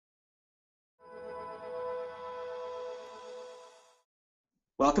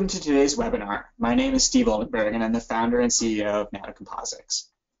Welcome to today's webinar. My name is Steve Oldenburg, and I'm the founder and CEO of Nanocomposites.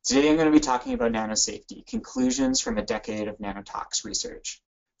 Today I'm going to be talking about nanosafety, conclusions from a decade of nanotox research.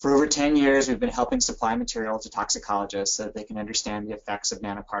 For over 10 years, we've been helping supply material to toxicologists so that they can understand the effects of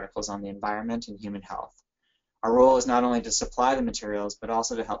nanoparticles on the environment and human health. Our role is not only to supply the materials, but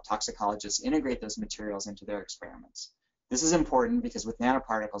also to help toxicologists integrate those materials into their experiments. This is important because with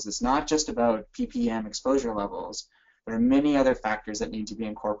nanoparticles, it's not just about ppm exposure levels. There are many other factors that need to be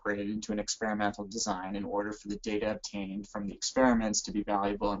incorporated into an experimental design in order for the data obtained from the experiments to be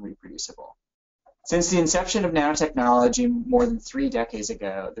valuable and reproducible. Since the inception of nanotechnology more than 3 decades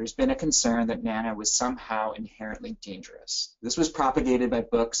ago, there's been a concern that nano was somehow inherently dangerous. This was propagated by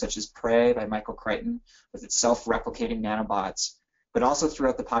books such as Prey by Michael Crichton with its self-replicating nanobots, but also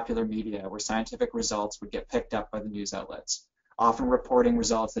throughout the popular media where scientific results would get picked up by the news outlets, often reporting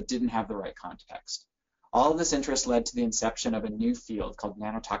results that didn't have the right context. All of this interest led to the inception of a new field called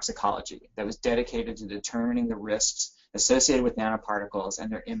nanotoxicology that was dedicated to determining the risks associated with nanoparticles and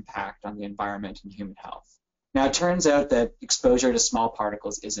their impact on the environment and human health. Now, it turns out that exposure to small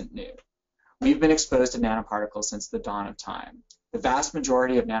particles isn't new. We've been exposed to nanoparticles since the dawn of time. The vast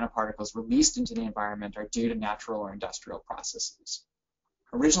majority of nanoparticles released into the environment are due to natural or industrial processes.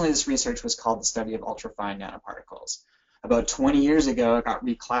 Originally, this research was called the study of ultrafine nanoparticles. About 20 years ago, it got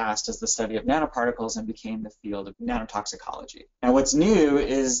reclassed as the study of nanoparticles and became the field of nanotoxicology. Now, what's new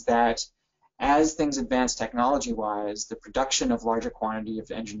is that as things advance technology-wise, the production of larger quantity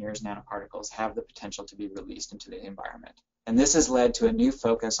of engineers' nanoparticles have the potential to be released into the environment. And this has led to a new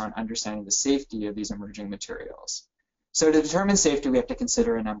focus on understanding the safety of these emerging materials. So to determine safety, we have to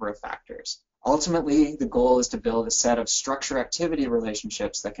consider a number of factors. Ultimately, the goal is to build a set of structure-activity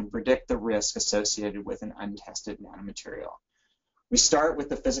relationships that can predict the risk associated with an untested nanomaterial. We start with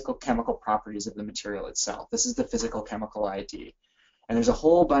the physical-chemical properties of the material itself. This is the physical-chemical ID. And there's a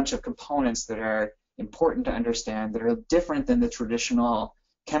whole bunch of components that are important to understand that are different than the traditional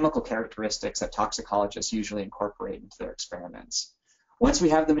chemical characteristics that toxicologists usually incorporate into their experiments. Once we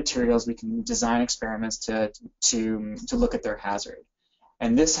have the materials, we can design experiments to look at their hazard.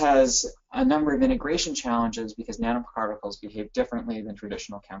 And this has a number of integration challenges because nanoparticles behave differently than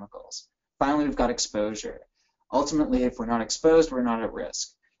traditional chemicals. Finally, we've got exposure. Ultimately, if we're not exposed, we're not at risk.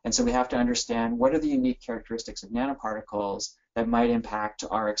 And so we have to understand what are the unique characteristics of nanoparticles that might impact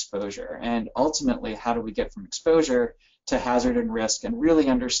our exposure. And ultimately, how do we get from exposure to hazard and risk and really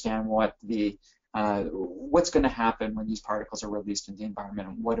understand what what's going to happen when these particles are released into the environment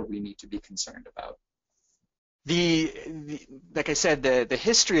and what do we need to be concerned about. Like I said, the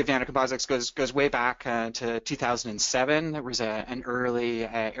history of nanocomposites goes way back to 2007. There was an early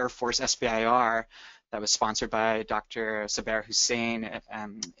Air Force SBIR that was sponsored by Dr. Saber Hussein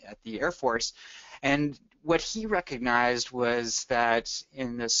at the Air Force. And what he recognized was that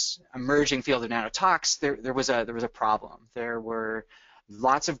in this emerging field of nanotox, there was a problem. There were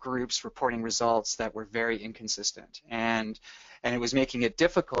lots of groups reporting results that were very inconsistent. And it was making it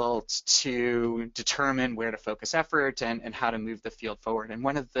difficult to determine where to focus effort and how to move the field forward. And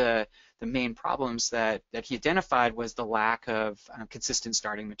one of the main problems that he identified was the lack of consistent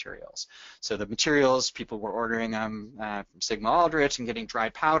starting materials. So the materials, people were ordering them from Sigma Aldrich and getting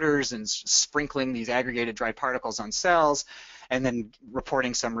dried powders and sprinkling these aggregated dried particles on cells and then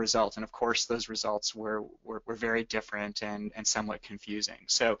reporting some results. And of course, those results were very different and somewhat confusing.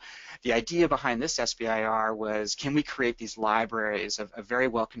 So the idea behind this SBIR was, can we create these libraries of very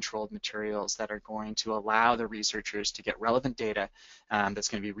well-controlled materials that are going to allow the researchers to get relevant data that's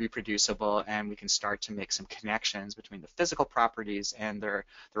going to be reproducible, and we can start to make some connections between the physical properties and their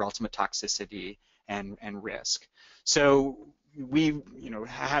ultimate toxicity and risk. So we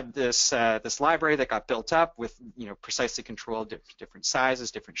had this library that got built up with precisely controlled different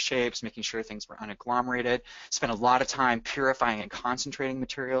sizes, different shapes, making sure things were unagglomerated. Spent a lot of time purifying and concentrating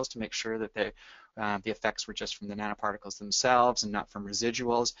materials to make sure that the effects were just from the nanoparticles themselves and not from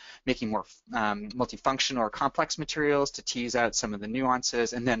residuals, making more multifunctional or complex materials to tease out some of the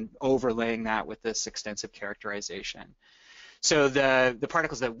nuances, and then overlaying that with this extensive characterization. So the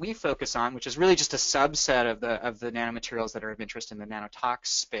particles that we focus on, which is really just a subset of the nanomaterials that are of interest in the nanotox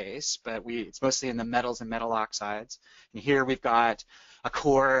space, but it's mostly in the metals and metal oxides. And here we've got a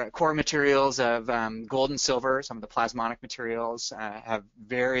core materials of gold and silver. Some of the plasmonic materials have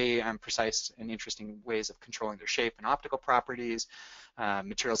very precise and interesting ways of controlling their shape and optical properties.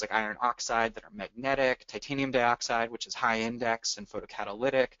 Materials like iron oxide that are magnetic, titanium dioxide, which is high index and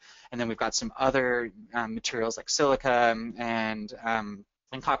photocatalytic, and then we've got some other materials like silica and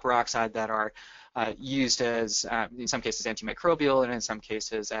copper oxide that are used as, in some cases, antimicrobial, and in some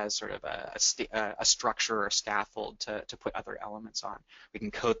cases as sort of a structure or a scaffold to put other elements on. We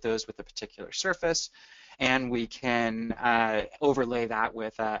can coat those with a particular surface, and we can overlay that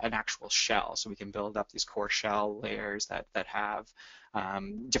with an actual shell. So we can build up these core shell layers that have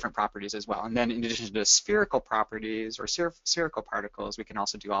different properties as well. And then in addition to spherical properties or spherical particles, we can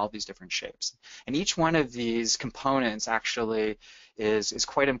also do all these different shapes. And each one of these components actually is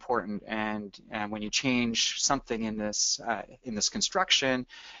quite important. And when you change something in this construction,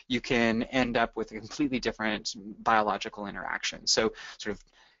 you can end up with a completely different biological interaction. So sort of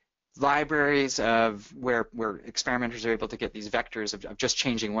libraries of where experimenters are able to get these vectors of just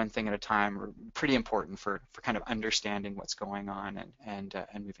changing one thing at a time are pretty important for kind of understanding what's going on and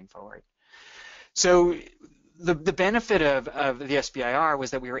moving forward. So the benefit of the SBIR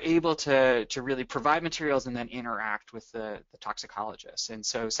was that we were able to really provide materials and then interact with the toxicologists. And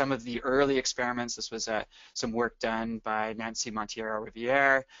so some of the early experiments, this was some work done by Nancy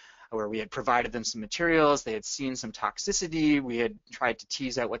Monteiro-Riviere, where we had provided them some materials, they had seen some toxicity, we had tried to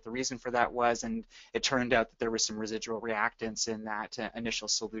tease out what the reason for that was, and it turned out that there was some residual reactants in that initial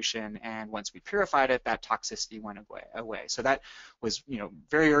solution, and once we purified it, that toxicity went away. So that was,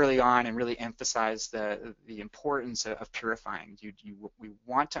 very early on and really emphasized the importance of purifying. We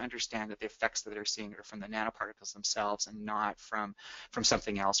want to understand that the effects that they're seeing are from the nanoparticles themselves and not from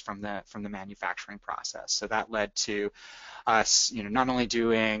something else from the manufacturing process. So that led to us, not only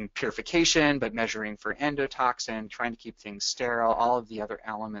doing purification, but measuring for endotoxin, trying to keep things sterile, all of the other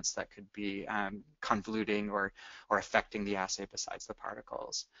elements that could be convoluting or affecting the assay besides the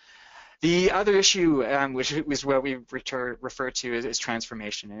particles. The other issue, which is what we refer to is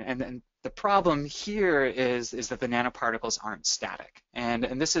transformation. And the problem here is that the nanoparticles aren't static. And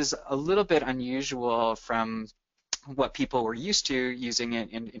this is a little bit unusual from what people were used to using it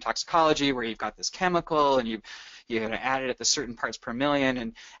in toxicology, where you've got this chemical and you add it at the certain parts per million,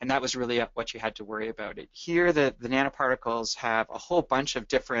 and that was really what you had to worry about. Here, the nanoparticles have a whole bunch of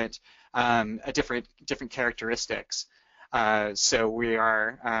different characteristics. So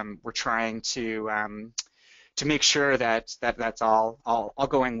we're trying to make sure that that's all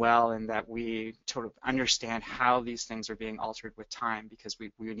going well, and that we sort of understand how these things are being altered with time, because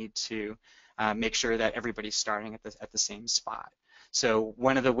we need to make sure that everybody's starting at the same spot. So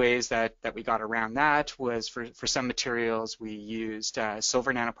one of the ways that we got around that was for some materials we used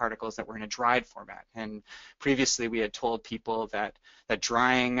silver nanoparticles that were in a dried format. And previously we had told people that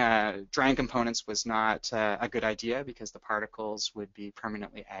drying components was not a good idea because the particles would be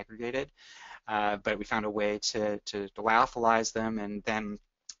permanently aggregated. But we found a way to lyophilize them, and then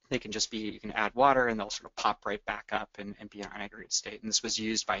they can just be, you can add water and they'll sort of pop right back up and be in an aggregate state. And this was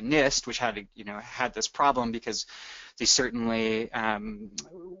used by NIST, which had this problem because they certainly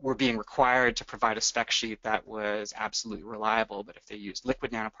were being required to provide a spec sheet that was absolutely reliable. But if they used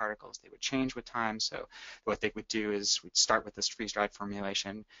liquid nanoparticles, they would change with time. So what they would do is we'd start with this freeze-dried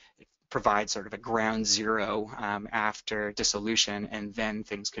formulation, provide sort of a ground zero after dissolution, and then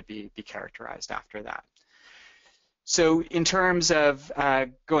things could be characterized after that. So in terms of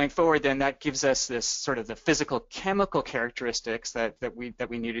going forward, then that gives us this sort of the physical chemical characteristics that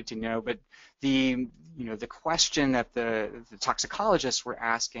we needed to know. But the question that the toxicologists were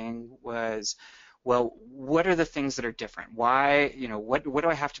asking was, well, what are the things that are different? Why, what do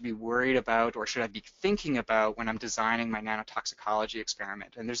I have to be worried about, or should I be thinking about when I'm designing my nanotoxicology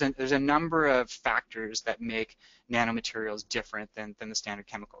experiment? And there's a number of factors that make nanomaterials different than the standard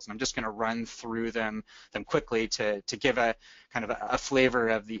chemicals. And I'm just going to run through them quickly to give a kind of a flavor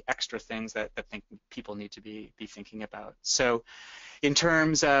of the extra things that I think people need to be thinking about. So in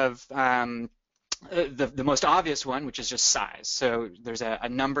terms of the most obvious one, which is just size. So there's a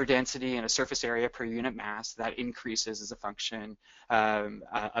number density and a surface area per unit mass that increases as a function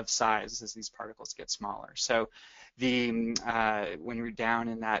of size as these particles get smaller. So when you're down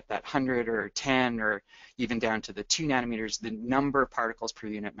in that 100 or 10 or even down to the 2 nanometers, the number of particles per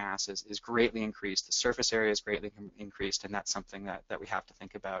unit mass is greatly increased. The surface area is greatly increased, and that's something that we have to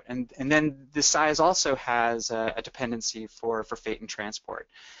think about. And then the size also has a dependency for fate and transport.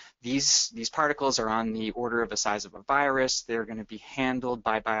 These particles are on the order of the size of a virus. They're going to be handled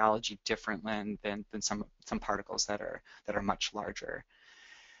by biology differently than some particles that are much larger.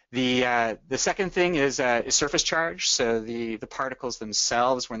 The second thing is surface charge. So the particles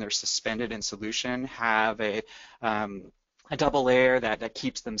themselves, when they're suspended in solution, have a a double layer that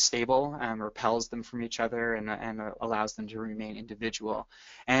keeps them stable, repels them from each other, and allows them to remain individual.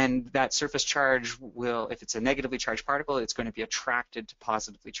 And that surface charge will, if it's a negatively charged particle, it's going to be attracted to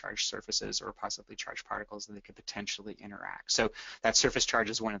positively charged surfaces or positively charged particles that they could potentially interact. So that surface charge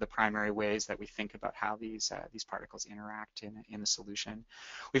is one of the primary ways that we think about how these particles interact in the solution.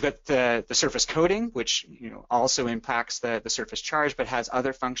 We've got the surface coating, which also impacts the surface charge, but has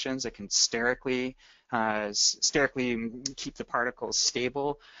other functions. It can sterically keep the particles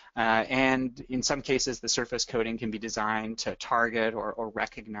stable, and in some cases the surface coating can be designed to target or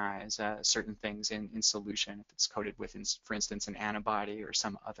recognize certain things in solution if it's coated with, for instance, an antibody or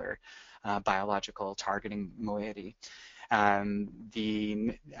some other biological targeting moiety.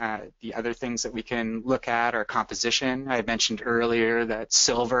 The other things that we can look at are composition. I had mentioned earlier that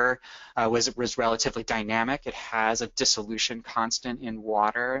silver was relatively dynamic. It has a dissolution constant in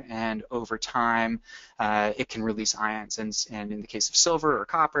water, and over time it can release ions. And in the case of silver or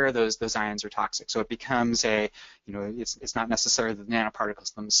copper, those ions are toxic. So it becomes it's not necessarily that the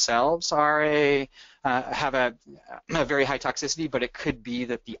nanoparticles themselves are have a very high toxicity, but it could be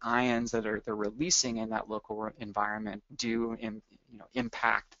that the ions that they're releasing in that local environment do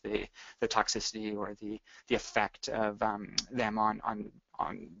impact the toxicity or the effect of them on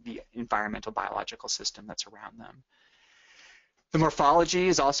the environmental biological system that's around them. The morphology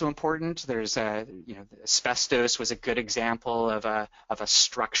is also important. There's asbestos was a good example of a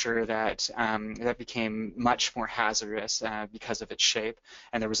structure that became much more hazardous because of its shape.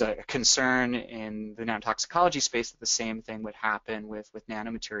 And there was a concern in the nanotoxicology space that the same thing would happen with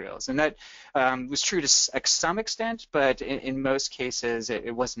nanomaterials. And that was true to some extent, but in most cases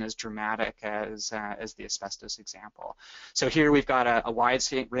it wasn't as dramatic as the asbestos example. So here we've got a wide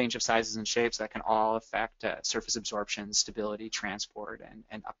range of sizes and shapes that can all affect surface absorption, stability, transport,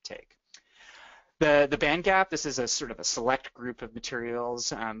 and uptake. The band gap, this is a sort of a select group of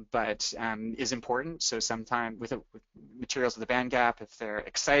materials, but is important. So sometimes with materials with a band gap, if they're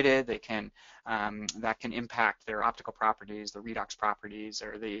excited, they can that can impact their optical properties, the redox properties,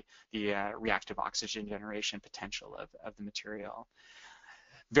 or the reactive oxygen generation potential of the material.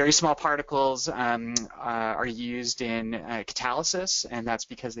 Very small particles are used in catalysis, and that's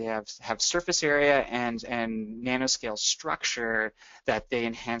because they have surface area and nanoscale structure that they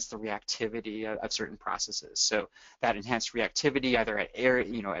enhance the reactivity of certain processes. So that enhanced reactivity, either at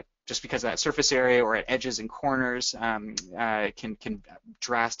area, just because of that surface area or at edges and corners, can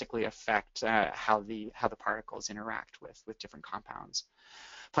drastically affect how the particles interact with different compounds.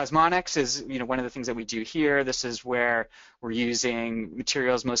 Plasmonics is one of the things that we do here. This is where we're using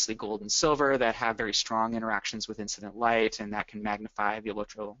materials, mostly gold and silver, that have very strong interactions with incident light, and that can magnify the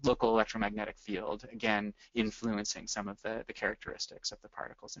local electromagnetic field, again, influencing some of the characteristics of the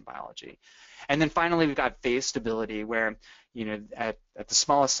particles in biology. And then finally, we've got phase stability, where at the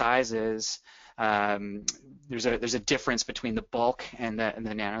smallest sizes, there's a difference between the bulk and the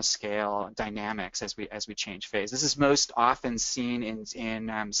nanoscale dynamics as we change phase. This is most often seen in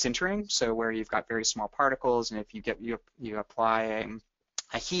sintering, so where you've got very small particles, and if you apply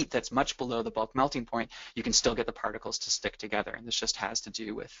a heat that's much below the bulk melting point, you can still get the particles to stick together. And this just has to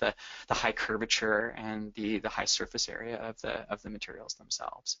do with the high curvature and the high surface area of the materials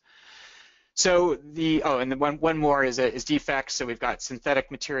themselves. So and then one more is defects. So we've got synthetic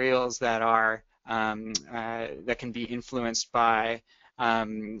materials that are that can be influenced by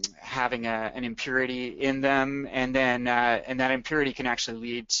having an impurity in them, and that impurity can actually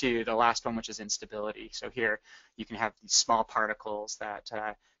lead to the last one, which is instability. So here you can have these small particles that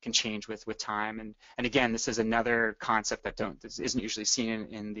can change with time, and again, this is another concept that isn't usually seen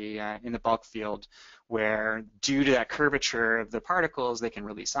in the bulk field, where due to that curvature of the particles, they can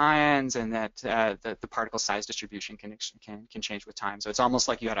release ions, and that the particle size distribution can change with time. So it's almost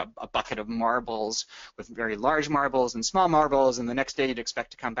like you had a bucket of marbles with very large marbles and small marbles, and the next day you'd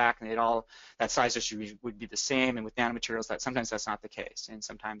expect to come back and that size distribution would be the same. And with nanomaterials, sometimes that's not the case, and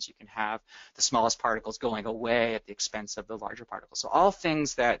sometimes you can have the smallest particles going away at the expense of the larger particles. So all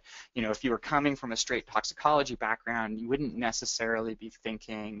things that, if you were coming from a straight toxicology background, you wouldn't necessarily be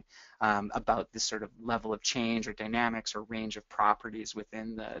thinking about this sort of level of change or dynamics or range of properties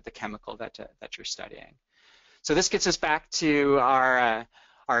within the chemical that you're studying. So this gets us back to our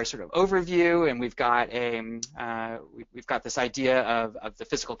sort of overview, and we've got this idea of the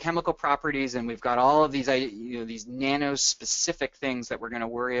physical chemical properties, and we've got all of these these nano-specific things that we're going to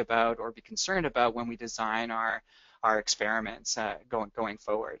worry about or be concerned about when we design our experiments going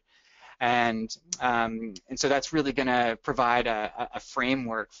forward. And so that's really going to provide a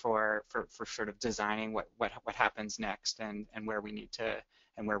framework for sort of designing what happens next and where we need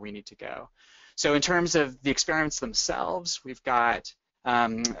to go. So in terms of the experiments themselves, we've got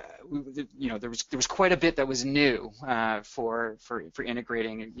there was quite a bit that was new for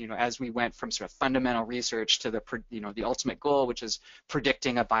integrating. As we went from sort of fundamental research to the ultimate goal, which is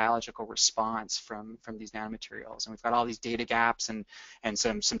predicting a biological response from these nanomaterials. And we've got all these data gaps and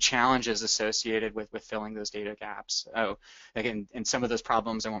some challenges associated with filling those data gaps. Oh, again, and some of those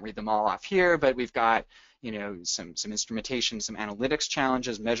problems, I won't read them all off here, but we've got some instrumentation, some analytics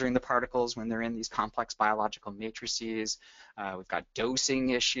challenges, measuring the particles when they're in these complex biological matrices. We've got dosing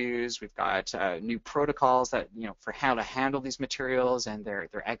issues. We've got new protocols that, for how to handle these materials and their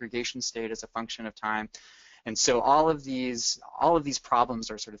aggregation state as a function of time. And so all of these problems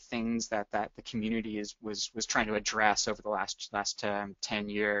are sort of things that the community was trying to address over the last 10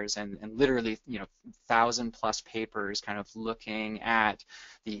 years, and literally 1,000+ papers kind of looking at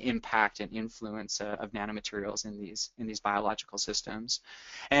the impact and influence of nanomaterials in these biological systems.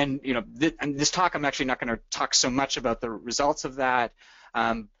 And in this talk, I'm actually not going to talk so much about the results of that,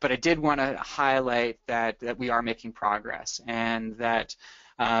 but I did want to highlight that we are making progress, and that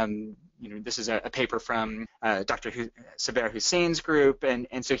this is a paper from Dr. Saber Hussein's group,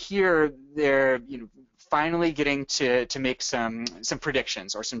 and so here they're finally getting to make some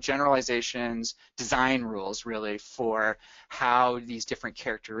predictions or some generalizations, design rules really, for how these different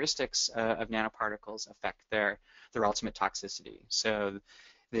characteristics of nanoparticles affect their ultimate toxicity. So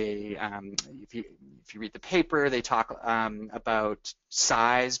they, if you read the paper, they talk about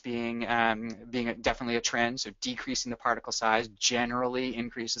size being definitely a trend. So decreasing the particle size generally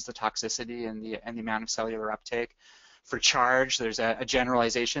increases the toxicity and the amount of cellular uptake. For charge, there's a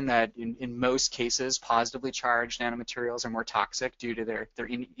generalization that in most cases, positively charged nanomaterials are more toxic due to their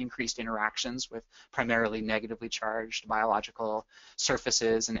increased interactions with primarily negatively charged biological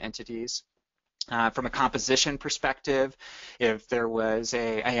surfaces and entities. From a composition perspective, if there was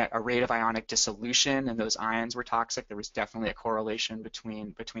a rate of ionic dissolution and those ions were toxic, there was definitely a correlation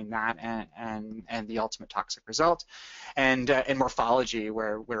between that and the ultimate toxic result. And in morphology,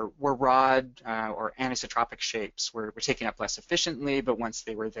 where rod or anisotropic shapes were taken up less efficiently, but once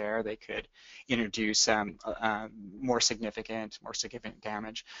they were there, they could introduce more significant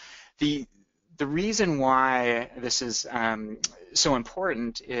damage. The reason why this is so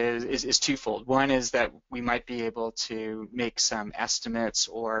important is twofold. One is that we might be able to make some estimates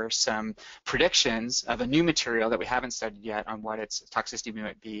or some predictions of a new material that we haven't studied yet on what its toxicity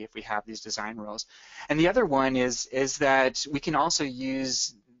might be if we have these design rules. And the other one is that we can also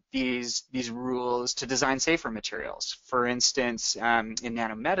use these rules to design safer materials. For instance, in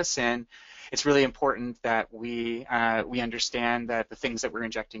nanomedicine, it's really important that we understand that the things that we're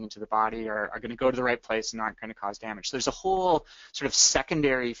injecting into the body are going to go to the right place and aren't going to cause damage. So there's a whole sort of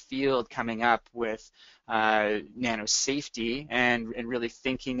secondary field coming up with nanosafety and really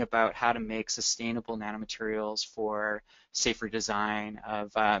thinking about how to make sustainable nanomaterials for safer design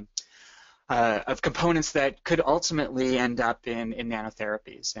of components that could ultimately end up in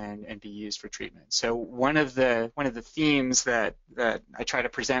nanotherapies and be used for treatment. So one of the themes that I try to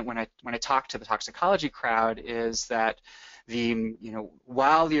present when I talk to the toxicology crowd is that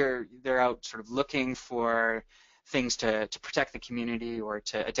while they're out sort of looking for things to protect the community or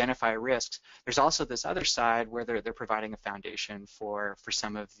to identify risks, there's also this other side where they're providing a foundation for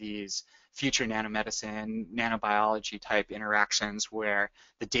some of these future nanomedicine, nanobiology type interactions where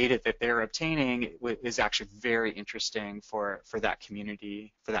the data that they're obtaining is actually very interesting for that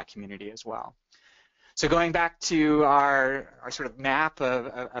community as well. So going back to our sort of map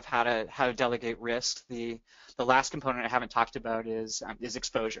of how to delegate risk, the last component I haven't talked about is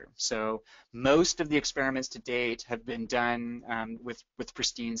exposure. So most of the experiments to date have been done with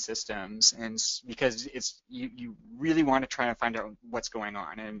pristine systems, and because you really want to try to find out what's going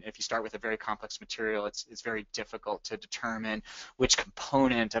on. And if you start with a very complex material, it's very difficult to determine which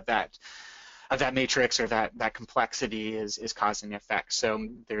component of that matrix or that complexity is causing the effect. So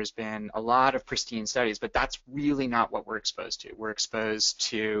there's been a lot of pristine studies, but that's really not what we're exposed to. We're exposed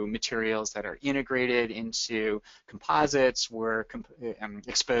to materials that are integrated into composites. We're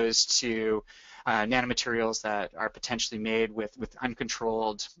exposed to nanomaterials that are potentially made with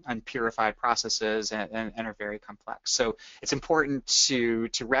uncontrolled, unpurified processes and are very complex. So it's important to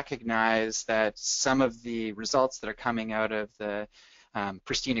recognize that some of the results that are coming out of the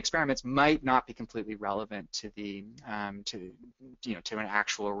pristine experiments might not be completely relevant to an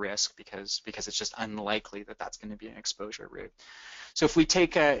actual risk because it's just unlikely that that's going to be an exposure route. So if we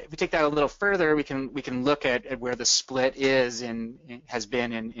take that a little further, we can look at where the split has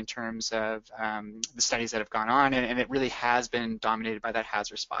been in terms of the studies that have gone on, and it really has been dominated by that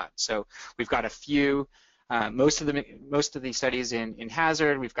hazard spot. So we've got a few most of the studies in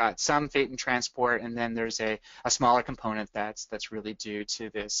hazard, we've got some fate and transport, and then there's a smaller component that's really due to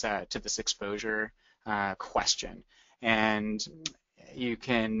this exposure question. And you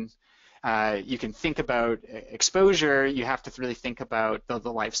can think about exposure, you have to really think about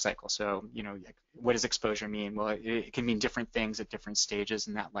the life cycle. So, what does exposure mean? Well, it can mean different things at different stages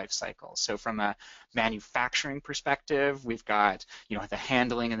in that life cycle. So from a manufacturing perspective, we've got, the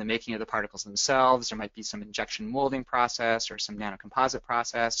handling and the making of the particles themselves. There might be some injection molding process or some nanocomposite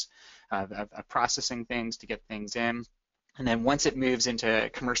process of processing things to get things in. And then once it moves into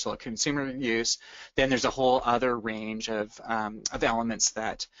commercial consumer use, then there's a whole other range of elements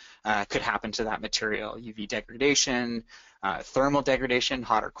that could happen to that material. UV degradation, thermal degradation,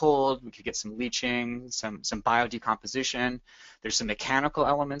 hot or cold. We could get some leaching, some biodecomposition. There's some mechanical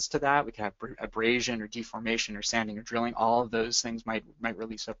elements to that. We could have abrasion or deformation or sanding or drilling. All of those things might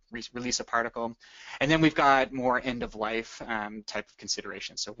release a particle. And then we've got more end-of-life type of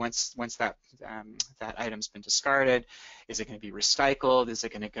consideration. So once that item's been discarded, is it going to be recycled? Is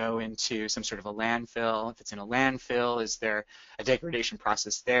it going to go into some sort of a landfill? If it's in a landfill, is there a degradation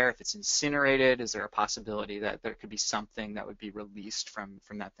process there? If it's incinerated, is there a possibility that there could be something that would be released from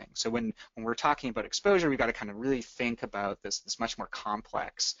that thing? So when we're talking about exposure, we've got to kind of really think about this much more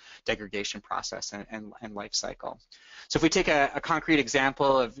complex degradation process and life cycle. So if we take a concrete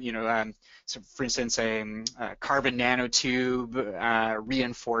example of, so for instance, a carbon nanotube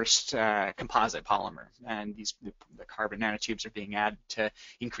reinforced composite polymer, and the carbon nanotubes are being added to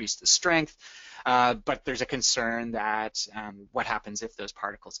increase the strength, but there's a concern that what happens if those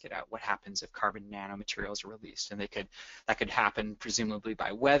particles get out? What happens if carbon nanomaterials are released? And that could happen presumably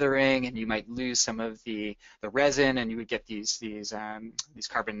by weathering, and you might lose some of the resin, and you would get these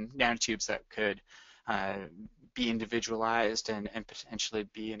carbon nanotubes that could be individualized and potentially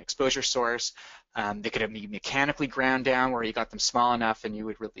be an exposure source. They could be mechanically ground down where you got them small enough and you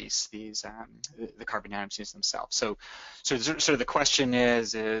would release these the carbon nanotubes themselves. So sort of the question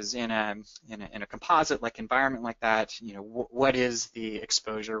is in a composite like environment like that, what is the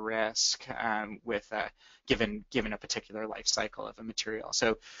exposure risk with given a particular life cycle of a material?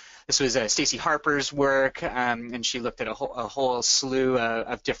 So this was Stacey Harper's work, and she looked at a whole slew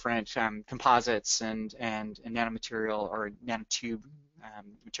of different composites and nanomaterial or nanotube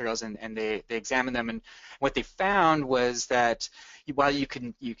materials, and they examined them, and what they found was that while you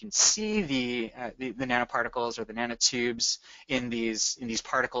can see the nanoparticles or the nanotubes in these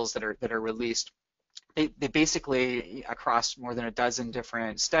particles that are released, they basically, across more than a dozen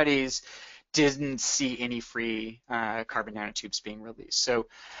different studies, didn't see any free carbon nanotubes being released. So,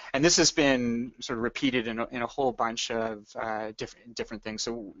 and this has been sort of repeated in a whole bunch of different things.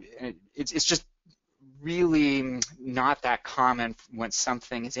 So it's just really not that common when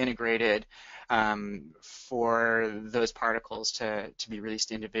something is integrated for those particles to be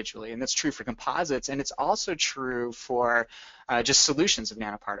released individually. And that's true for composites, and it's also true for just solutions of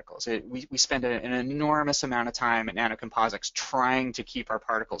nanoparticles. We spend an enormous amount of time at Nanocomposites trying to keep our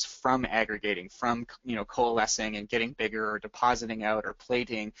particles from aggregating, from coalescing and getting bigger or depositing out or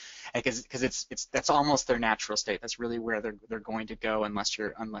plating, because that's almost their natural state. That's really where they're going to go unless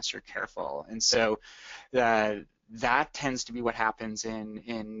you're careful. And so that tends to be what happens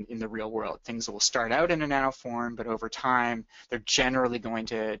in the real world. Things will start out in a nanoform, but over time they're generally going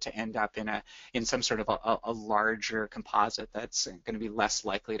to end up in some sort of a larger composite that's going to be less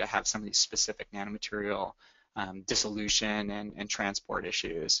likely to have some of these specific nanomaterial dissolution and transport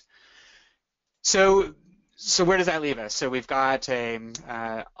issues. So where does that leave us? So we've got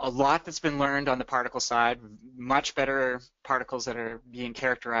a lot that's been learned on the particle side, much better particles that are being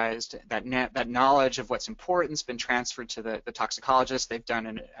characterized. That knowledge of what's important has been transferred to the toxicologists. They've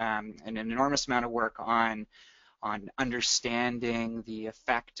done an enormous amount of work on understanding the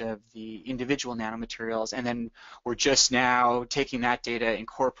effect of the individual nanomaterials, and then we're just now taking that data,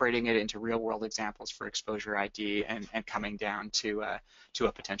 incorporating it into real-world examples for exposure ID, and coming down to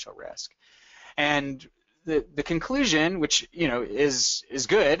a potential risk. And the conclusion, which is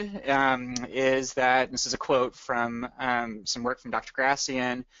good, is that, this is a quote from some work from Dr.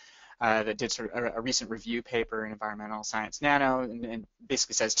 Gracian that did sort of a recent review paper in Environmental Science Nano, and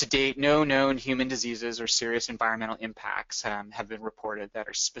basically says, to date, no known human diseases or serious environmental impacts have been reported that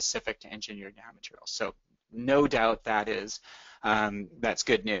are specific to engineered nanomaterials. So no doubt that's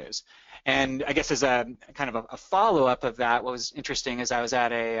good news. And I guess as a kind of a follow-up of that, what was interesting is I was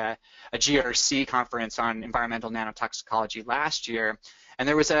at a GRC conference on environmental nanotoxicology last year, and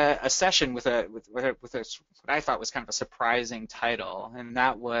there was a session with what I thought was kind of a surprising title, and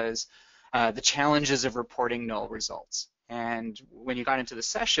that was the challenges of reporting null results. And when you got into the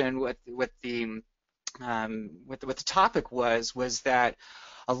session, what the what the topic was that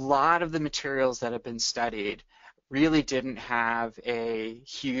a lot of the materials that have been studied really didn't have a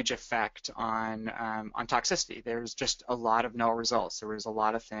huge effect on toxicity. There was just a lot of null results. There was a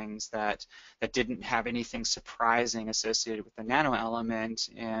lot of things that didn't have anything surprising associated with the nano element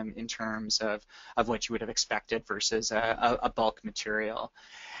in terms of what you would have expected versus a bulk material.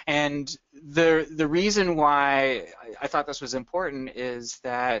 And the reason why I thought this was important is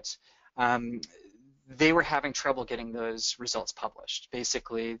that they were having trouble getting those results published.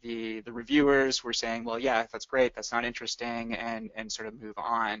 Basically, the reviewers were saying, well, yeah, that's great, that's not interesting, and sort of move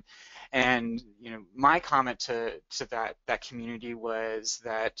on. And my comment to that community was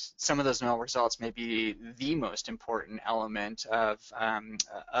that some of those null results may be the most important element of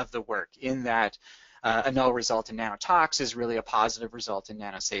the work, in that a null result in nanotox is really a positive result in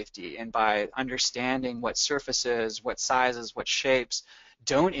nanosafety. And by understanding what surfaces, what sizes, what shapes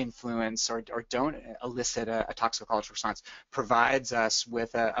don't influence or don't elicit a toxicological response, provides us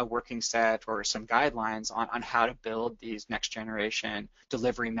with a working set or some guidelines on how to build these next generation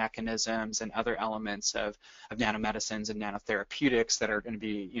delivery mechanisms and other elements of nanomedicines and nanotherapeutics that are going to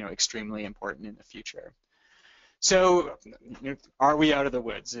be extremely important in the future. So are we out of the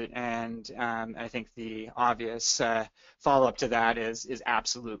woods? And I think the obvious follow-up to that is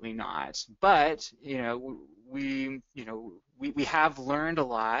absolutely not. But we have learned a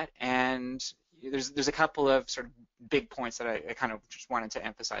lot, and there's a couple of sort of big points that I kind of just wanted to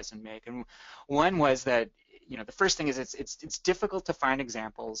emphasize and make. And one was that the first thing is it's difficult to find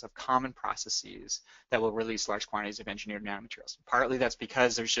examples of common processes that will release large quantities of engineered nanomaterials. Partly that's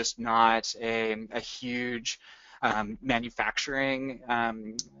because there's just not a huge manufacturing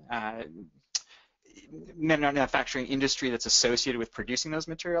industry that's associated with producing those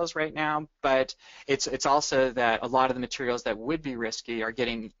materials right now, but it's also that a lot of the materials that would be risky are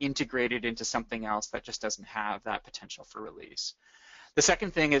getting integrated into something else that just doesn't have that potential for release. The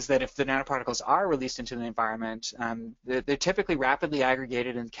second thing is that if the nanoparticles are released into the environment, they're typically rapidly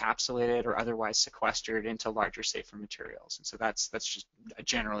aggregated, encapsulated, or otherwise sequestered into larger, safer materials. And so that's just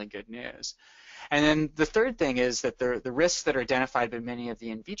generally good news. And then the third thing is that the risks that are identified by many of the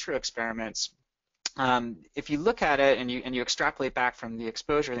in vitro experiments, if you look at it and you extrapolate back from the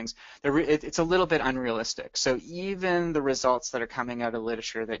exposure things, it's a little bit unrealistic. So even the results that are coming out of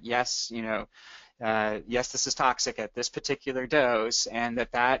literature that yes, yes, this is toxic at this particular dose, and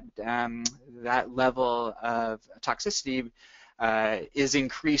that level of toxicity is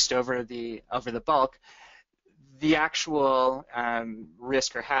increased over the bulk, the actual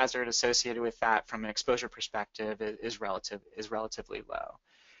risk or hazard associated with that from an exposure perspective is relatively low.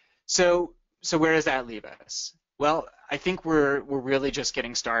 So where does that leave us? Well, I think we're really just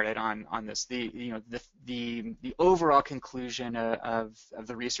getting started on this. The overall conclusion of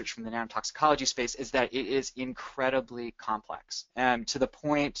the research from the nanotoxicology space is that it is incredibly complex, to the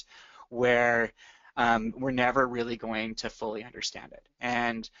point where we're never really going to fully understand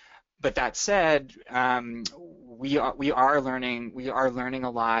it. But that said, we are learning a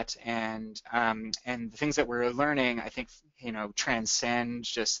lot, and the things that we're learning, I think, transcend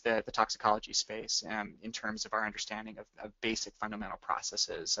just the toxicology space in terms of our understanding of basic fundamental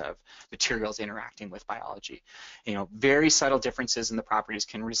processes of materials interacting with biology. Very subtle differences in the properties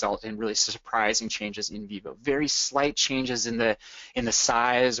can result in really surprising changes in vivo. Very slight changes in the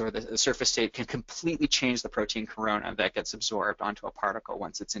size or the surface state can completely change the protein corona that gets absorbed onto a particle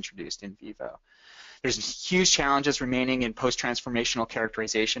once it's introduced in vivo. There's huge challenges remaining in post-transformational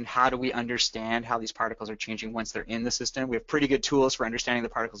characterization. How do we understand how these particles are changing once they're in the system? We have pretty good tools for understanding the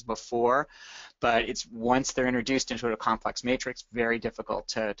particles before, but it's once they're introduced into a complex matrix, very difficult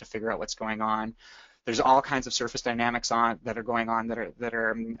to figure out what's going on. There's all kinds of surface dynamics that are going on that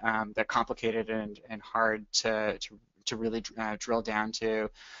are complicated and hard to really drill down to.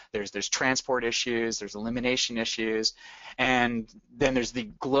 There's transport issues, there's elimination issues, and then there's the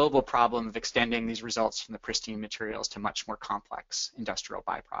global problem of extending these results from the pristine materials to much more complex industrial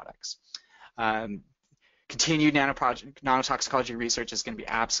byproducts. Continued nanotoxicology research is going to be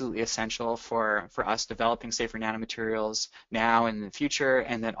absolutely essential for us developing safer nanomaterials now and in the future,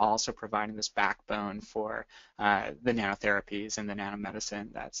 and then also providing this backbone for the nanotherapies and the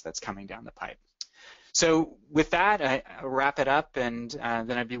nanomedicine that's coming down the pipe. So with that, I'll wrap it up, and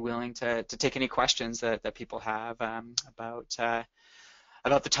then I'd be willing to take any questions that people have about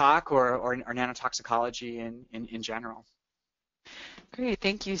the talk or nanotoxicology in general. Great,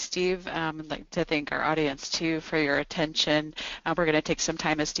 thank you, Steve. I'd like to thank our audience too for your attention. We're going to take some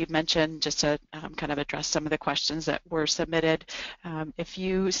time, as Steve mentioned, just to kind of address some of the questions that were submitted. If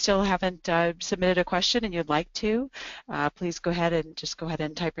you still haven't submitted a question and you'd like to, please go ahead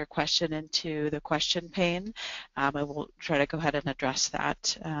and type your question into the question pane, and we'll try to go ahead and address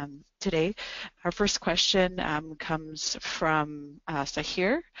that today. Our first question comes from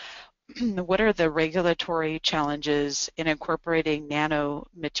Sahir. What are the regulatory challenges in incorporating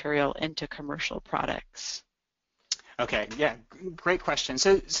nanomaterial into commercial products? Okay, yeah, great question.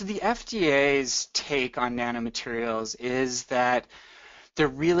 So the FDA's take on nanomaterials is that there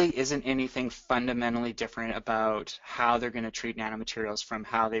really isn't anything fundamentally different about how they're going to treat nanomaterials from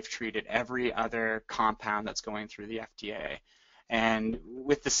how they've treated every other compound that's going through the FDA. And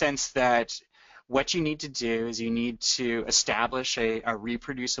with the sense that what you need to do is you need to establish a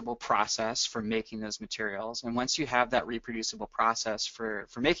reproducible process for making those materials. And once you have that reproducible process for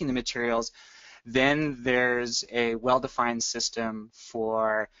making the materials, then there's a well-defined system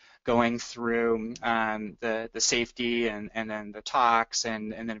for going through the safety and then the tox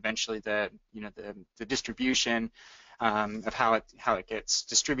and then eventually the distribution of how it gets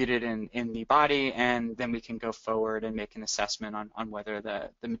distributed in the body, and then we can go forward and make an assessment on whether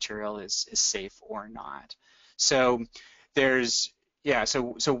the material is safe or not. So there's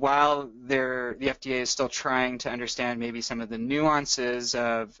so while the FDA is still trying to understand maybe some of the nuances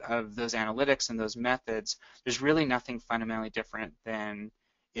of those analytics and those methods, there's really nothing fundamentally different than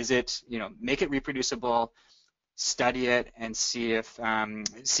make it reproducible, study it, and see if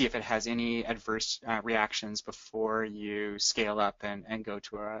it has any adverse reactions before you scale up and go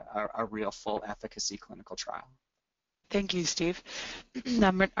to a real full efficacy clinical trial. Thank you, Steve.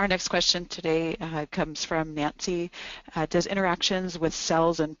 Our next question today comes from Nancy. Does interactions with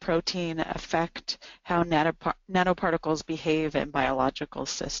cells and protein affect how nanoparticles behave in biological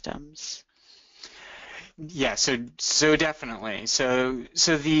systems? Yeah, so definitely. So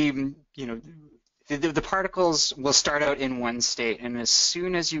the particles will start out in one state, and as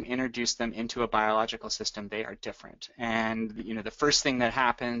soon as you introduce them into a biological system, they are different. And the first thing that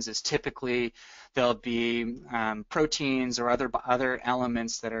happens is typically there'll be proteins or other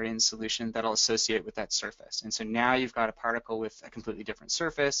elements that are in solution that'll associate with that surface. And so now you've got a particle with a completely different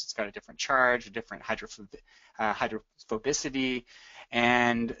surface. It's got a different charge, a different hydrophobicity,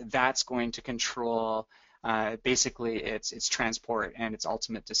 and that's going to control basically its transport and its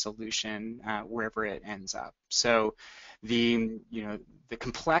ultimate dissolution wherever it ends up. So the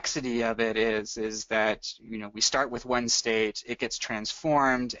complexity of it is that we start with one state, it gets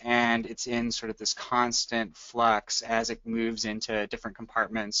transformed, and it's in sort of this constant flux as it moves into different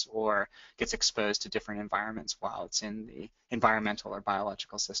compartments or gets exposed to different environments while it's in the environmental or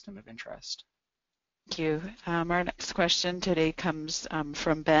biological system of interest. Thank you. Our next question today comes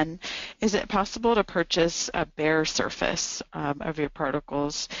from Ben. Is it possible to purchase a bare surface of your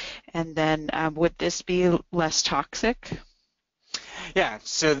particles, and then would this be less toxic? Yeah,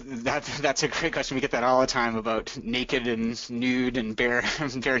 so that's a great question. We get that all the time about naked and nude and bare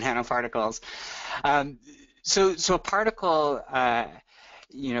nanoparticles. So a particle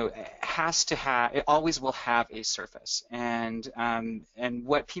it always will have a surface, and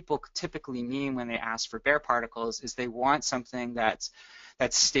what people typically mean when they ask for bare particles is they want something that's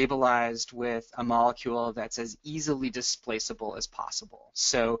stabilized with a molecule that's as easily displaceable as possible.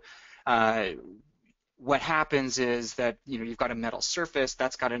 So what happens is that you've got a metal surface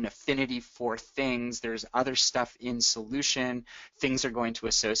that's got an affinity for things. There's other stuff in solution. Things are going to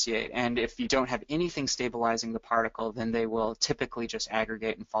associate, and if you don't have anything stabilizing the particle, then they will typically just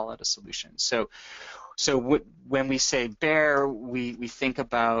aggregate and fall out of solution. So when we say bare, we think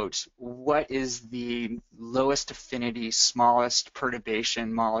about what is the lowest affinity, smallest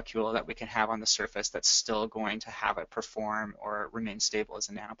perturbation molecule that we can have on the surface that's still going to have it perform or remain stable as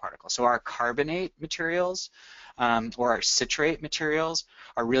a nanoparticle. So our carbonate materials or our citrate materials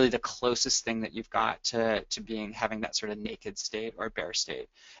are really the closest thing that you've got to having that sort of naked state or bare state.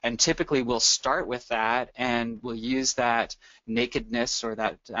 And typically we'll start with that, and we'll use that nakedness or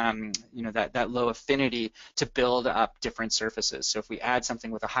that that low affinity to build up different surfaces. So if we add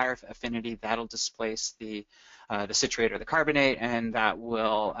something with a higher affinity, that'll displace the citrate or the carbonate, and that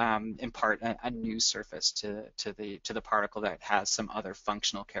will impart a new surface to the particle that has some other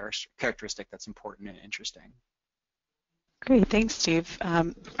functional characteristic that's important and interesting. Great, thanks, Steve.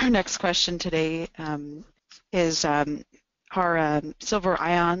 Our next question today is, are silver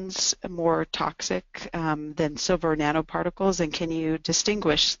ions more toxic than silver nanoparticles, and can you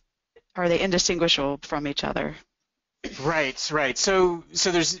distinguish, are they indistinguishable from each other? Right. So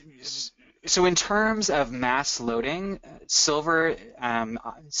there's So in terms of mass loading, silver,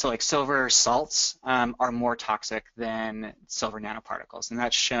 so like silver salts are more toxic than silver nanoparticles, and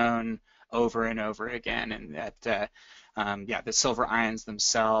that's shown over and over again. And that, yeah, the silver ions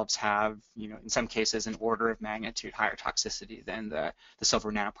themselves have, in some cases, an order of magnitude higher toxicity than the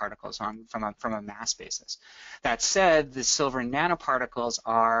silver nanoparticles from a mass basis. That said, the silver nanoparticles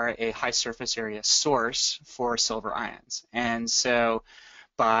are a high surface area source for silver ions, and so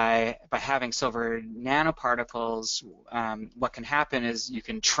by having silver nanoparticles, what can happen is you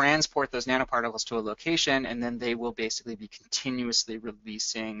can transport those nanoparticles to a location, and then they will basically be continuously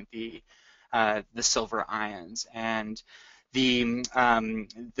releasing the silver ions. And the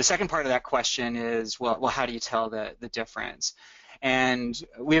second part of that question is, well, how do you tell the difference? And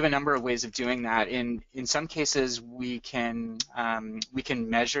we have a number of ways of doing that. In some cases, we can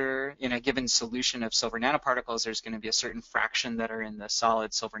measure in a given solution of silver nanoparticles. There's going to be a certain fraction that are in the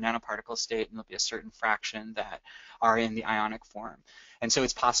solid silver nanoparticle state, and there'll be a certain fraction that are in the ionic form. And so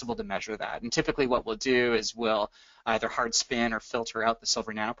it's possible to measure that. And typically, what we'll do is we'll either hard spin or filter out the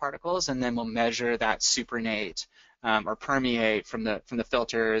silver nanoparticles, and then we'll measure that supernate or permeate from the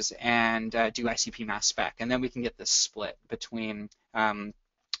filters and do ICP mass spec, and then we can get this split between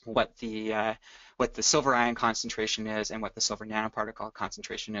what the silver ion concentration is and what the silver nanoparticle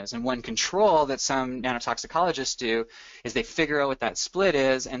concentration is. And one control that some nanotoxicologists do is they figure out what that split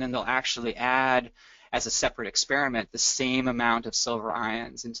is, and then they'll actually add, as a separate experiment, the same amount of silver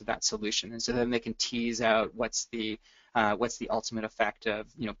ions into that solution, and so then they can tease out what's the ultimate effect of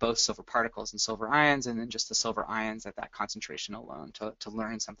both silver particles and silver ions, and then just the silver ions at that concentration alone to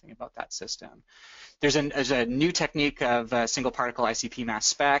learn something about that system. There's a new technique of single particle ICP mass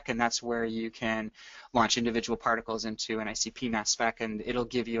spec, and that's where you can launch individual particles into an ICP mass spec, and it'll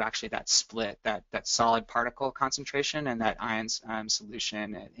give you actually that split, that solid particle concentration and that ions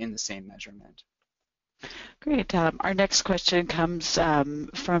solution in the same measurement. Great. Our next question comes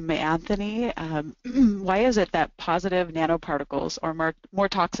from Anthony. Why is it that positive nanoparticles are more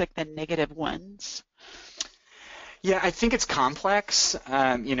toxic than negative ones? Yeah, I think it's complex.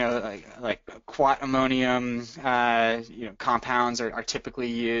 Like quat ammonium, compounds are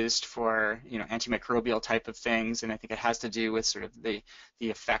typically used for antimicrobial type of things, and I think it has to do with sort of the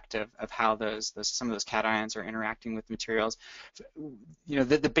effect of how some of those cations are interacting with materials.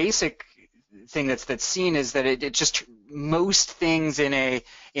 The basic thing that's seen is that it just, most things in a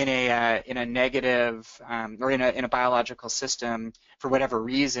negative or in a biological system, for whatever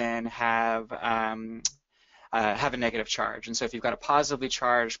reason, have a negative charge. And so if you've got a positively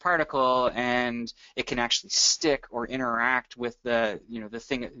charged particle and it can actually stick or interact with the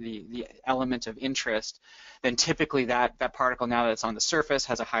element of interest, then typically that particle, now that it's on the surface,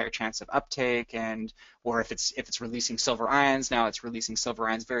 has a higher chance of uptake, or if it's releasing silver ions, now it's releasing silver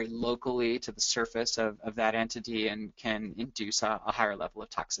ions very locally to the surface of that entity and can induce a higher level of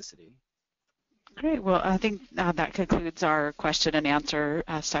toxicity. Great. Well, I think that concludes our question and answer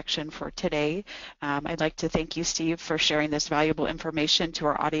section for today. I'd like to thank you, Steve, for sharing this valuable information to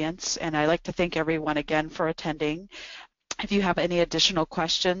our audience, and I'd like to thank everyone again for attending. If you have any additional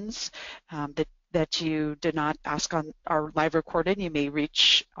questions that you did not ask on our live recording, you may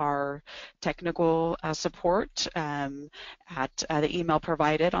reach our technical support at the email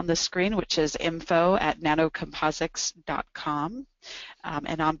provided on the screen, which is info@nanocomposites.com.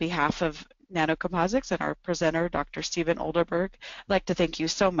 And on behalf of Nanocomposites and our presenter, Dr. Steven Olderberg, I'd like to thank you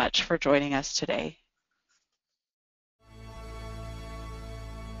so much for joining us today.